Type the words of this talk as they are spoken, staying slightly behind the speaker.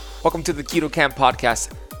Welcome to the Keto Camp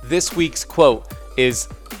Podcast. This week's quote is,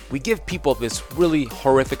 we give people this really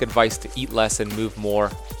horrific advice to eat less and move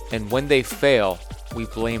more, and when they fail, we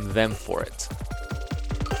blame them for it.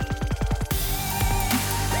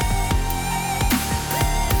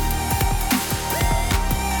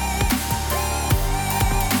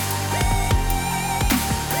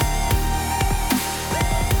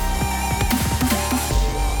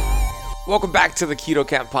 Welcome back to the Keto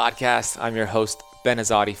Camp Podcast. I'm your host, Ben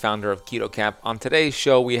Azadi, founder of Keto Camp. On today's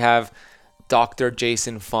show, we have Dr.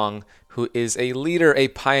 Jason Fung, who is a leader, a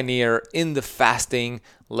pioneer in the fasting,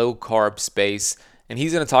 low-carb space. And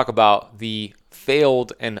he's going to talk about the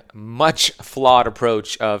failed and much flawed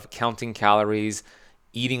approach of counting calories,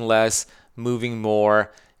 eating less, moving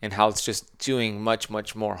more, and how it's just doing much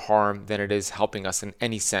more harm than it is helping us in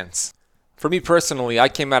any sense. For me personally, I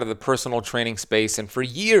came out of the personal training space, and for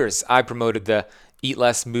years I promoted the eat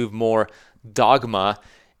less, move more dogma,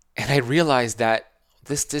 and I realized that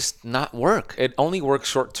this does not work. It only works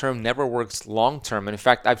short term, never works long term. And in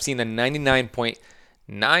fact, I've seen a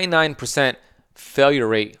 99.99% failure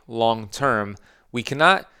rate long term. We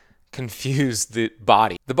cannot confuse the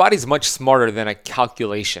body. The body is much smarter than a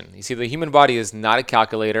calculation. You see, the human body is not a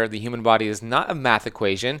calculator. The human body is not a math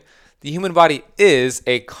equation. The human body is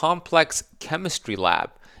a complex chemistry lab,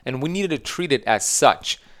 and we need to treat it as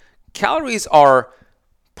such. Calories are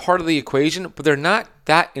part of the equation, but they're not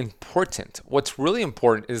that important. What's really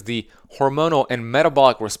important is the hormonal and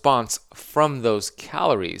metabolic response from those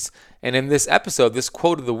calories. And in this episode, this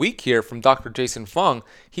quote of the week here from Dr. Jason Fung,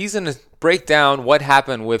 he's going to break down what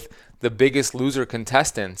happened with the Biggest Loser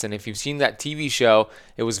contestants. And if you've seen that TV show,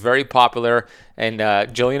 it was very popular. And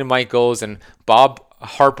Jillian Michaels and Bob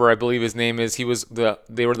Harper, I believe his name is,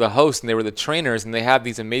 they were the hosts and they were the trainers, and they had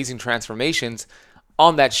these amazing transformations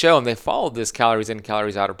on that show, and they followed this calories in,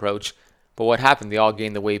 calories out approach. But what happened? They all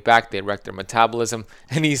gained the weight back, they wrecked their metabolism,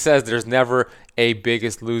 and he says there's never a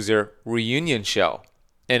Biggest Loser reunion show.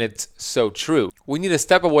 And it's so true. We need to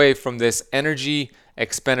step away from this energy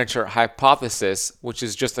expenditure hypothesis, which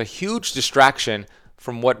is just a huge distraction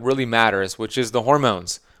from what really matters, which is the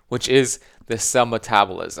hormones, which is the cell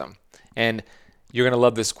metabolism. And you're going to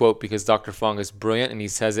love this quote because Dr. Fung is brilliant and he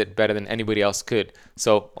says it better than anybody else could.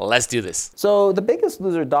 So let's do this. So the Biggest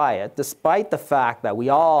Loser diet, despite the fact that we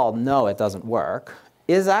all know it doesn't work,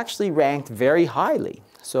 is actually ranked very highly.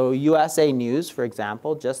 So USA News, for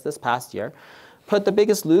example, just this past year, put the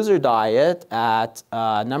Biggest Loser diet at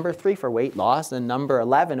number 3 for weight loss and number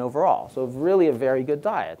 11 overall. So really a very good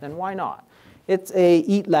diet. And why not? It's a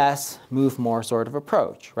eat less, move more sort of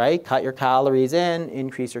approach, right? Cut your calories in,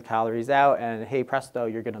 increase your calories out, and hey presto,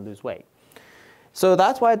 you're going to lose weight. So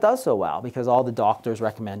that's why it does so well, because all the doctors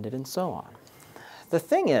recommend it and so on. The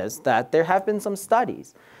thing is that there have been some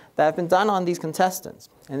studies that have been done on these contestants,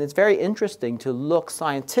 and it's very interesting to look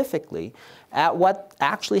scientifically at what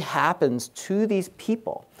actually happens to these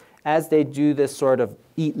people as they do this sort of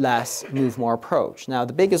eat less, move more approach. Now,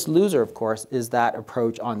 the Biggest Loser, of course, is that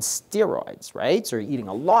approach on steroids, right? So you're eating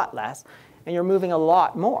a lot less and you're moving a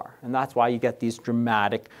lot more. And that's why you get these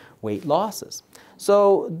dramatic weight losses.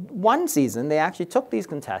 So one season, they actually took these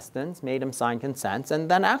contestants, made them sign consents,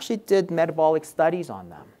 and then actually did metabolic studies on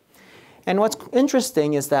them. And what's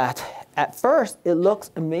interesting is that at first, it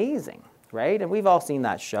looks amazing, right? And we've all seen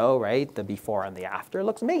that show, right? The before and the after. It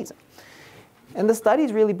looks amazing. And the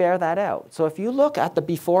studies really bear that out. So if you look at the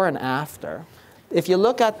before and after, if you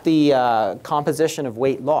look at the composition of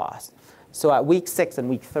weight loss, so at week 6 and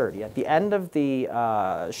week 30, at the end of the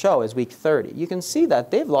show is week 30, you can see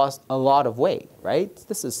that they've lost a lot of weight, right?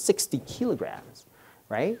 This is 60 kilograms,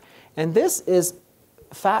 right? And this is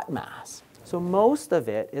fat mass. So most of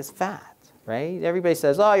it is fat, right? Everybody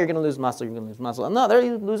says, oh, you're going to lose muscle, you're going to lose muscle. No,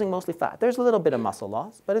 they're losing mostly fat. There's a little bit of muscle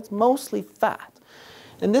loss, but it's mostly fat.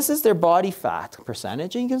 And this is their body fat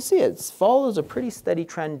percentage, and you can see it follows a pretty steady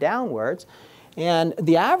trend downwards. And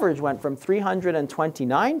the average went from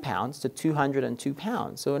 329 pounds to 202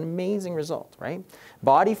 pounds. So an amazing result, right?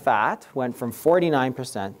 Body fat went from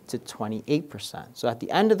 49% to 28%. So at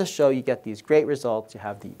the end of the show, you get these great results. You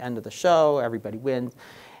have the end of the show, everybody wins.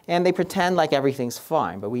 And they pretend like everything's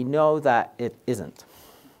fine, but we know that it isn't.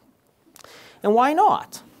 And why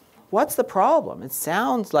not? What's the problem? It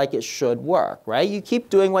sounds like it should work, right? You keep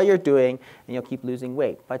doing what you're doing and you'll keep losing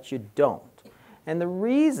weight, but you don't. And the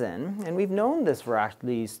reason, and we've known this for at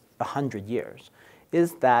least 100 years,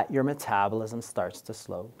 is that your metabolism starts to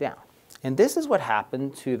slow down. And this is what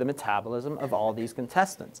happened to the metabolism of all these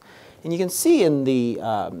contestants. And you can see in the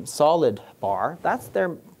solid bar, that's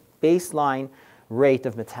their baseline rate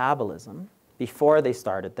of metabolism before they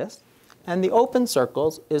started this. And the open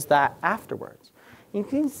circles is that afterwards. You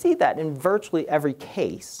can see that in virtually every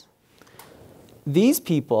case, these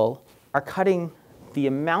people are cutting the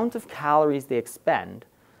amount of calories they expend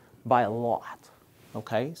by a lot.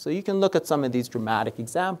 Okay, so you can look at some of these dramatic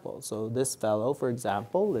examples. So this fellow, for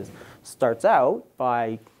example, starts out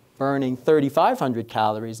by burning 3,500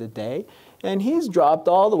 calories a day, and he's dropped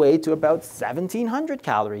all the way to about 1,700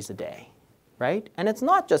 calories a day, right? And it's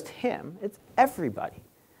not just him, it's everybody.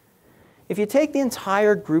 If you take the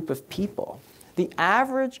entire group of people, the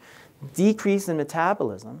average decrease in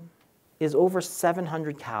metabolism is over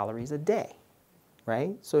 700 calories a day,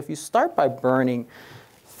 right? So if you start by burning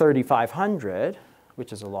 3,500,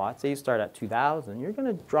 which is a lot, say you start at 2,000, you're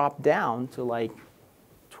going to drop down to like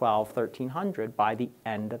 1,300 by the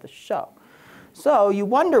end of the show. So you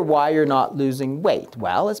wonder why you're not losing weight.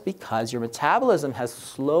 Well, it's because your metabolism has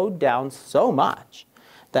slowed down so much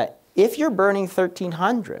that if you're burning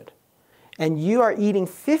 1,300 and you are eating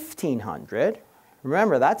 1,500,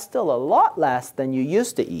 remember that's still a lot less than you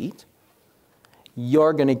used to eat,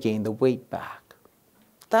 you're going to gain the weight back.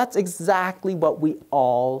 That's exactly what we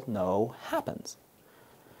all know happens.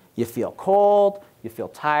 You feel cold, you feel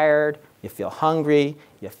tired, you feel hungry,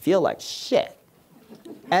 you feel like shit.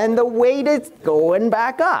 And the weight is going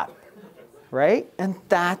back up, right? And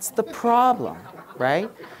that's the problem, right?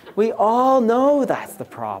 We all know that's the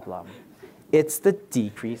problem. It's the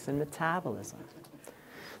decrease in metabolism.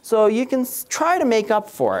 So you can try to make up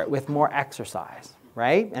for it with more exercise,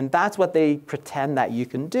 right? And that's what they pretend that you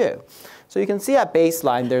can do. So you can see at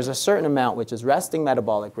baseline there's a certain amount which is resting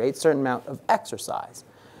metabolic rate, certain amount of exercise.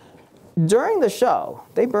 During the show,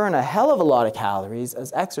 they burn a hell of a lot of calories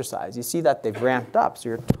as exercise. You see that they've ramped up, so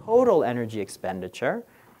your total energy expenditure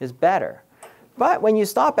is better. But when you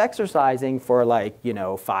stop exercising for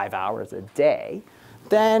 5 hours a day,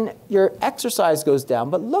 then your exercise goes down.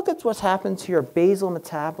 But look at what's happened to your basal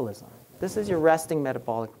metabolism. This is your resting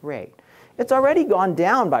metabolic rate. It's already gone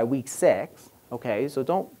down by week 6, okay? So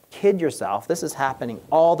don't kid yourself. This is happening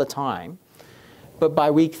all the time. But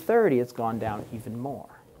by week 30, it's gone down even more.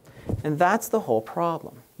 And that's the whole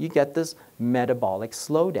problem. You get this metabolic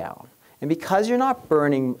slowdown. And because you're not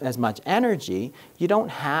burning as much energy, you don't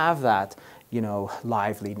have that,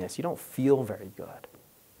 liveliness. You don't feel very good.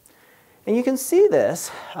 And you can see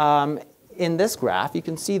this in this graph. You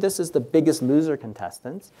can see this is the biggest loser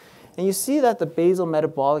contestants. And you see that the basal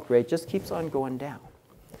metabolic rate just keeps on going down.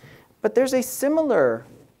 But there's a similar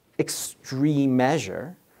extreme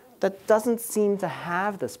measure that doesn't seem to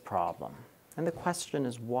have this problem. And the question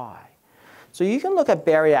is why? So you can look at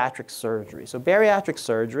bariatric surgery. So bariatric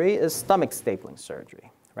surgery is stomach stapling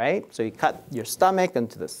surgery, right? So you cut your stomach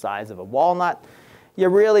into the size of a walnut. You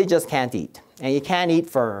really just can't eat. And you can't eat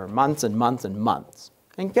for months and months and months.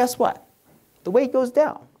 And guess what? The weight goes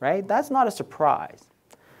down, right? That's not a surprise.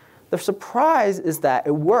 The surprise is that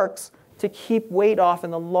it works to keep weight off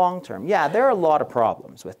in the long term. Yeah, there are a lot of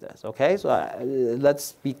problems with this, okay? So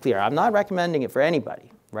let's be clear. I'm not recommending it for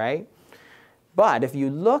anybody, right? But if you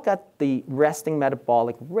look at the resting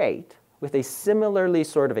metabolic rate with a similarly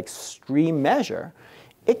sort of extreme measure,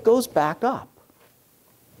 it goes back up.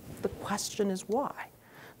 The question is why?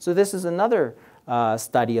 So this is another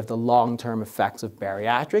study of the long-term effects of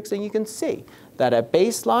bariatrics, and you can see that at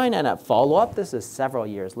baseline and at follow-up, this is several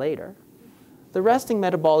years later, the resting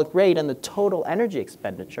metabolic rate and the total energy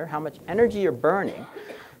expenditure, how much energy you're burning,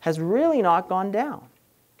 has really not gone down.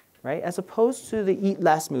 Right? As opposed to the eat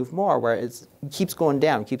less, move more, where it keeps going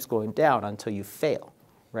down until you fail,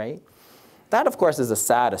 right? That, of course, is the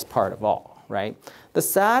saddest part of all, right? The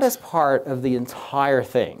saddest part of the entire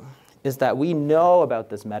thing is that we know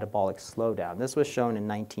about this metabolic slowdown. This was shown in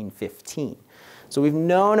 1915. So we've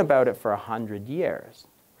known about it for 100 years.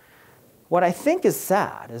 What I think is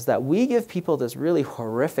sad is that we give people this really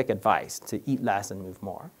horrific advice to eat less and move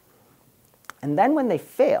more. And then when they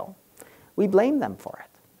fail, we blame them for it.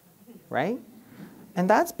 Right? And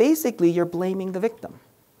that's basically you're blaming the victim.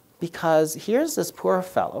 Because here's this poor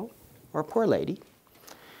fellow or poor lady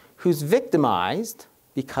who's victimized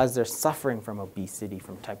because they're suffering from obesity,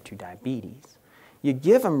 from type 2 diabetes. You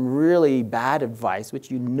give them really bad advice,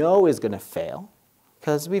 which you know is going to fail,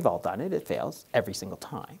 because we've all done it. It fails every single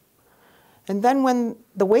time. And then when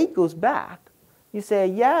the weight goes back, you say,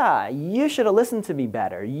 yeah, you should have listened to me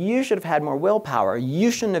better. You should have had more willpower.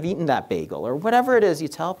 You shouldn't have eaten that bagel, or whatever it is you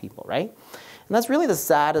tell people, right? And that's really the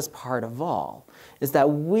saddest part of all, is that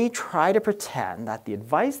we try to pretend that the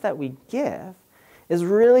advice that we give is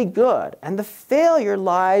really good, and the failure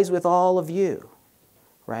lies with all of you,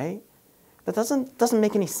 right? That doesn't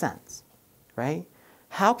make any sense, right?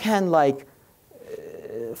 How can 40,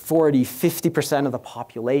 50% of the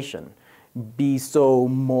population be so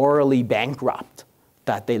morally bankrupt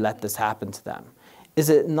that they let this happen to them? Is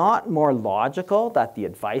it not more logical that the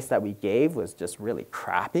advice that we gave was just really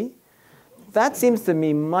crappy? That seems to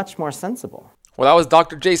me much more sensible. Well, that was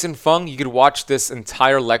Dr. Jason Fung. You could watch this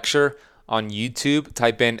entire lecture on YouTube.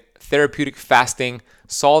 Type in therapeutic fasting,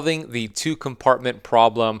 solving the two-compartment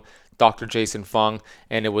problem, Dr. Jason Fung,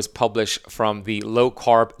 and it was published from the Low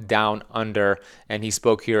Carb Down Under, and he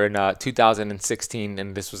spoke here in 2016,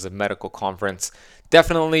 and this was a medical conference.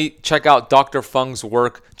 Definitely check out Dr. Fung's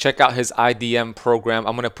work. Check out his IDM program.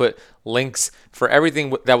 I'm going to put links for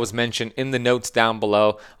everything that was mentioned in the notes down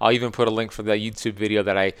below. I'll even put a link for the YouTube video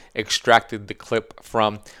that I extracted the clip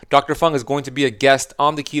from. Dr. Fung is going to be a guest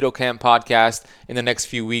on the Keto Camp podcast in the next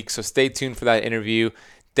few weeks, so stay tuned for that interview.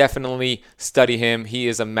 Definitely study him. He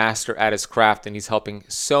is a master at his craft and he's helping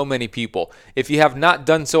so many people. If you have not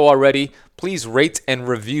done so already, please rate and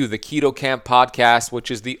review the Keto Camp podcast, which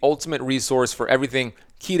is the ultimate resource for everything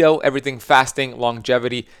keto, everything fasting,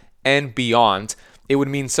 longevity, and beyond. It would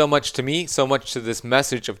mean so much to me, so much to this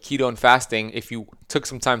message of keto and fasting if you took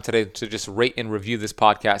some time today to just rate and review this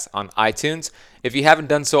podcast on iTunes. If you haven't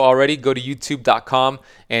done so already, go to youtube.com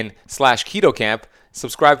and /KetoCamp.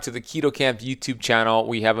 Subscribe to the Keto Camp YouTube channel.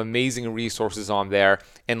 We have amazing resources on there.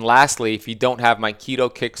 And lastly, if you don't have my Keto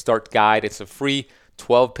Kickstart Guide, it's a free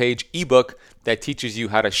 12-page ebook that teaches you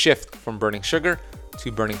how to shift from burning sugar to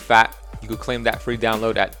burning fat. You can claim that free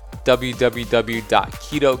download at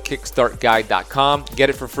www.ketokickstartguide.com. Get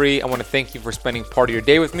it for free. I want to thank you for spending part of your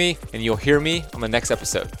day with me, and you'll hear me on the next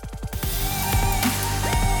episode.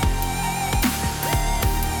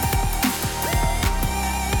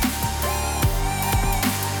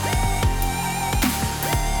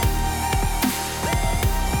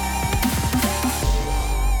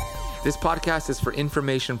 This podcast is for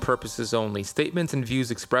information purposes only. Statements and views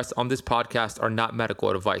expressed on this podcast are not medical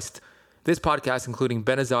advice. This podcast, including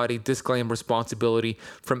Benazati, disclaim responsibility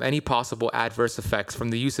from any possible adverse effects from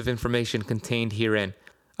the use of information contained herein.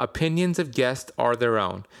 Opinions of guests are their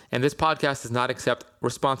own, and this podcast does not accept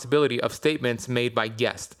responsibility of statements made by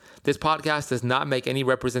guests. This podcast does not make any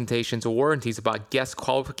representations or warranties about guest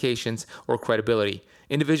qualifications or credibility.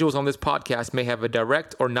 Individuals on this podcast may have a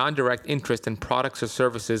direct or non-direct interest in products or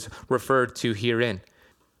services referred to herein.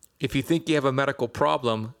 If you think you have a medical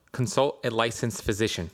problem, consult a licensed physician.